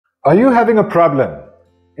Are you having a problem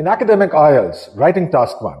in academic IELTS Writing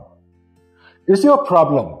Task 1? Is your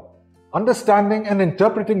problem understanding and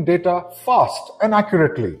interpreting data fast and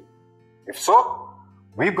accurately? If so,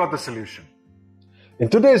 we've got the solution. In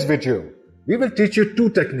today's video, we will teach you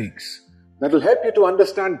two techniques that will help you to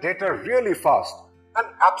understand data really fast and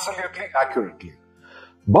absolutely accurately.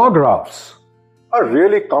 Bar graphs are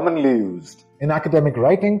really commonly used in academic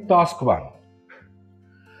writing task 1.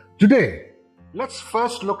 Today, let's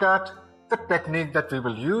first look at the technique that we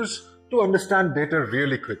will use to understand data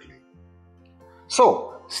really quickly.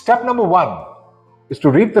 So, step number 1 is to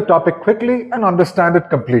read the topic quickly and understand it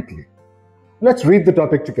completely. Let's read the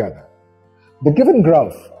topic together. The given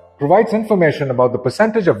graph provides information about the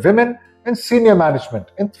percentage of women in senior management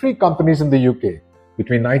in 3 companies in the UK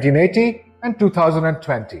between 1980 and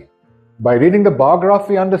 2020. By reading the bar graph,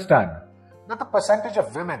 we understand that the percentage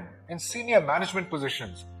of women in senior management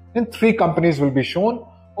positions in 3 companies will be shown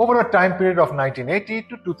over a time period of 1980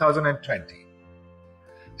 to 2020.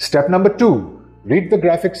 Step number 2, read the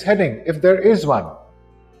graphic's heading if there is one.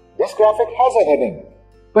 This graphic has a heading,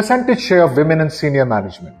 percentage share of women in senior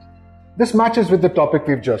management. This matches with the topic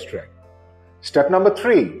we've just read. Step number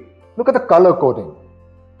 3, look at the color coding.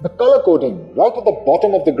 The color coding right at the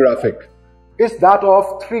bottom of the graphic is that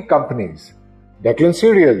of 3 companies: Declan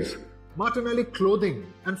Cereals, Martinelli Clothing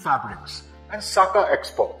and Fabrics, and Saka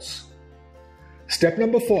Exports. Step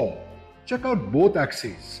number 4, check out both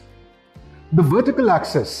axes. The vertical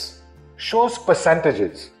axis shows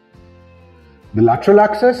percentages. The lateral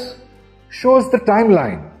axis shows the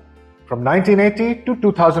timeline from 1980 to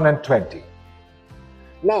 2020.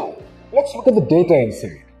 Now, let's look at the data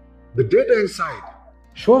inside. The data inside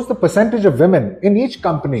shows the percentage of women in each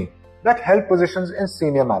company that held positions in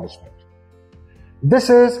senior management. This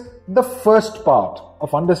is the first part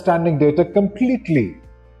of understanding data completely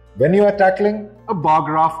when you are tackling a bar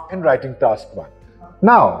graph in writing task 1.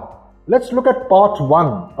 Now, let's look at part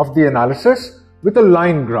 1 of the analysis with a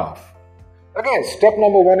line graph. Again, step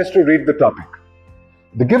number 1 is to read the topic.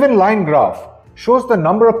 The given line graph shows the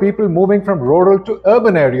number of people moving from rural to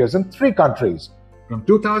urban areas in 3 countries from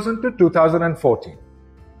 2000 to 2014.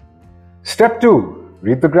 Step 2,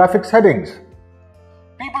 read the graphic's headings.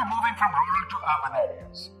 People moving from rural to urban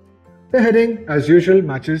areas. The heading, as usual,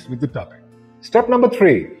 matches with the topic. Step number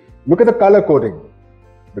 3, look at the color coding.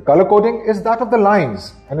 The color coding is that of the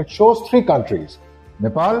lines and it shows 3 countries: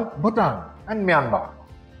 Nepal, Bhutan and Myanmar.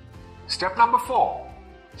 Step number 4,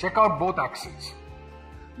 check out both axes.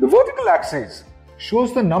 The vertical axis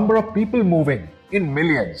shows the number of people moving in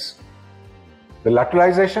millions. The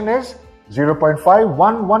lateralization is 0.5,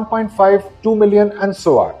 1, 1.5, 2 million and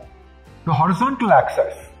so on. The horizontal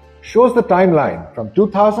axis shows the timeline from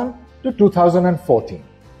 2000 to 2014.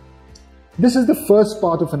 This is the first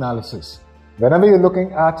part of analysis whenever you're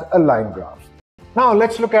looking at a line graph. Now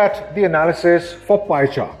let's look at the analysis for pie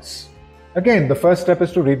charts. Again, the first step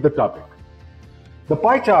is to read the topic. The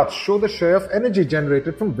pie charts show the share of energy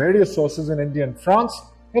generated from various sources in India and France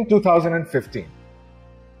in 2015.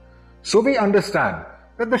 So we understand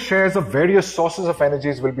that the shares of various sources of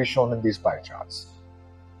energies will be shown in these pie charts.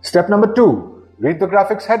 Step number 2, read the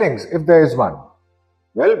graphic's headings if there is one.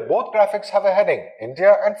 Well, both graphics have a heading,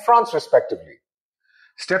 India and France respectively.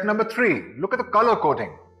 Step number 3, look at the color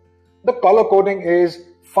coding. The color coding is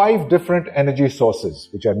 5 different energy sources,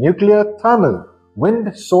 which are nuclear, thermal,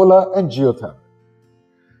 wind, solar and geothermal.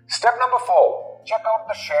 Step number 4, check out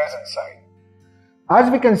the shares inside.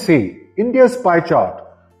 As we can see, India's pie chart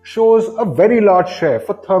shows a very large share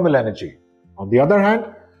for thermal energy. On the other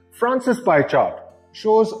hand, France's pie chart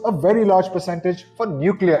shows a very large percentage for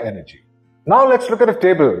nuclear energy. Now let's look at a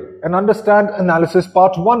table and understand analysis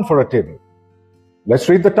part 1 for a table. Let's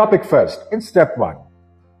read the topic first in step 1.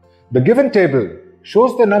 The given table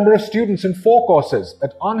shows the number of students in 4 courses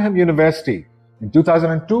at Arnhem University in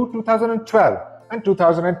 2002, 2012 and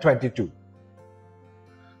 2022.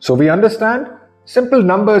 So we understand simple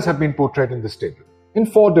numbers have been portrayed in this table in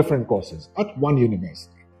 4 different courses at one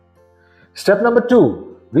university. Step number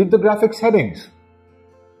 2, read the graphic's headings.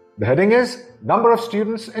 The heading is number of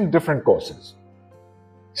students in different courses.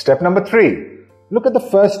 Step number 3, look at the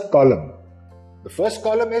first column. The first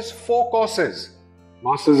column is 4 courses: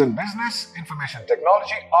 Masters in Business, Information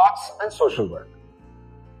Technology, Arts and Social Work.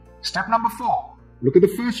 Step number 4, look at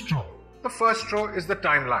the first row. The first row is the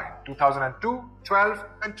timeline, 2002, 12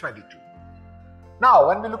 and 22. Now,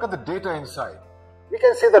 when we look at the data inside, we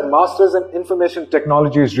can see that Masters in Information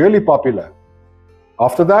Technology is really popular.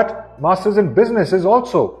 After that, Masters in Business is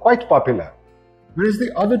also quite popular, whereas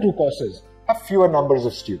the other 2 courses have fewer numbers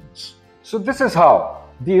of students. So this is how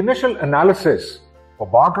the initial analysis For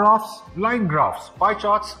bar graphs, line graphs, pie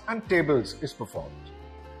charts, and tables is performed.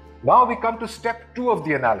 Now we come to step 2 of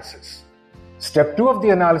the analysis. Step 2 of the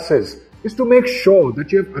analysis is to make sure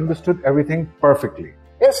that you have understood everything perfectly.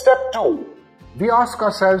 In step 2, we ask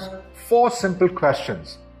ourselves 4 simple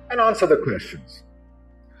questions and answer the questions.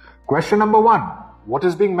 Question number 1, what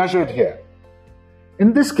is being measured here?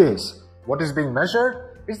 In this case, what is being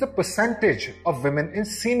measured is the percentage of women in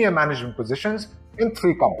senior management positions in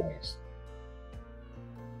 3 companies.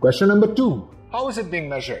 Question number 2, how is it being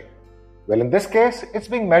measured? Well, in this case, it's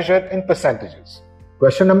being measured in percentages.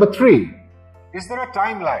 Question number 3, is there a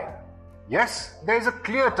timeline? Yes, there is a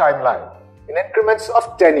clear timeline in increments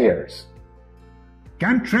of 10 years.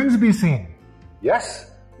 Can trends be seen? Yes,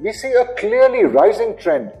 we see a clearly rising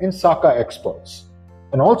trend in Saka exports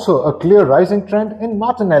and also a clear rising trend in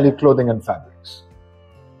Martinelli clothing and fabrics.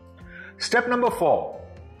 Step number 4,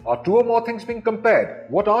 are 2 or more things being compared?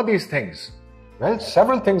 What are these things? Well,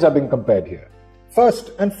 several things are being compared here.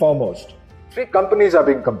 First and foremost, 3 companies are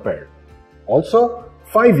being compared. Also,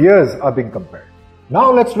 5 years are being compared.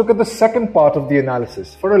 Now let's look at the second part of the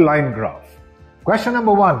analysis for a line graph. Question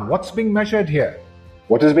number 1, what's being measured here?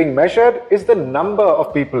 What is being measured is the number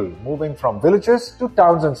of people moving from villages to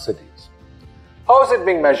towns and cities. How is it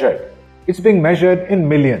being measured? It's being measured in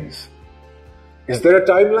millions. Is there a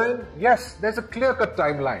timeline? Yes, there's a clear-cut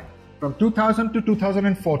timeline from 2000 to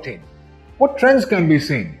 2014. What trends can be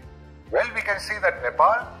seen? Well, we can see that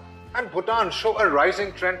Nepal and Bhutan show a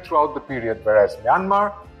rising trend throughout the period, whereas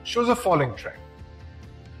Myanmar shows a falling trend.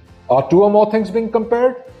 Are 2 or more things being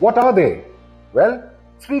compared? What are they? Well,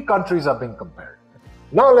 3 countries are being compared.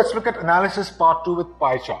 Now let's look at analysis part 2 with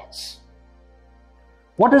pie charts.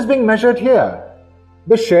 What is being measured here?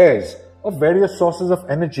 The shares of various sources of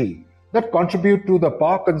energy that contribute to the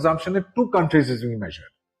power consumption in 2 countries is being measured.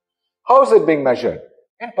 How is it being measured?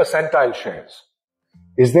 In percentile shares.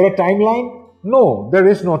 Is there a timeline? No, there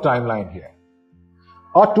is no timeline here.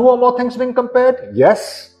 Are 2 or more things being compared?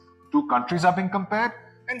 Yes, 2 countries are being compared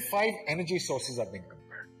and 5 energy sources are being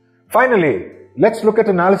compared. Finally, let's look at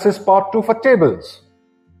analysis part 2 for tables.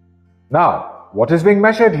 Now, what is being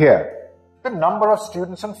measured here? The number of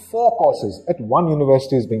students in 4 courses at one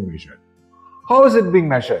university is being measured. How is it being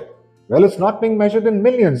measured? Well, it's not being measured in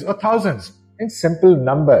millions or thousands, in simple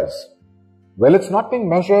numbers. Well, it's not being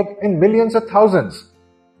measured in millions or thousands.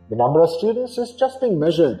 The number of students is just being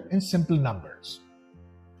measured in simple numbers.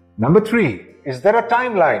 Number 3, is there a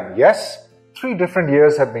timeline? Yes, 3 different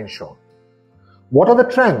years have been shown. What are the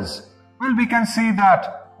trends? Well, we can see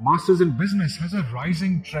that Masters in Business has a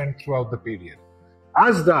rising trend throughout the period,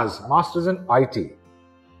 as does Masters in IT.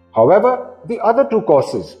 However, the other 2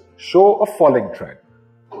 courses show a falling trend.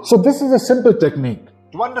 So this is a simple technique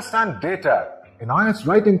to understand data in IELTS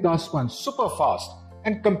Writing Task 1 super fast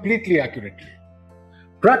and completely accurately.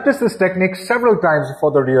 Practice this technique several times before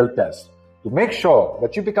the real test to make sure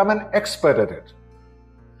that you become an expert at it.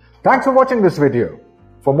 Thanks for watching this video.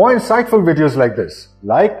 For more insightful videos like this,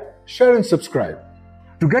 like, share and subscribe.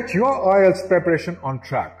 To get your IELTS preparation on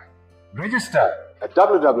track, register at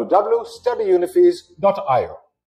www.studyunifees.io.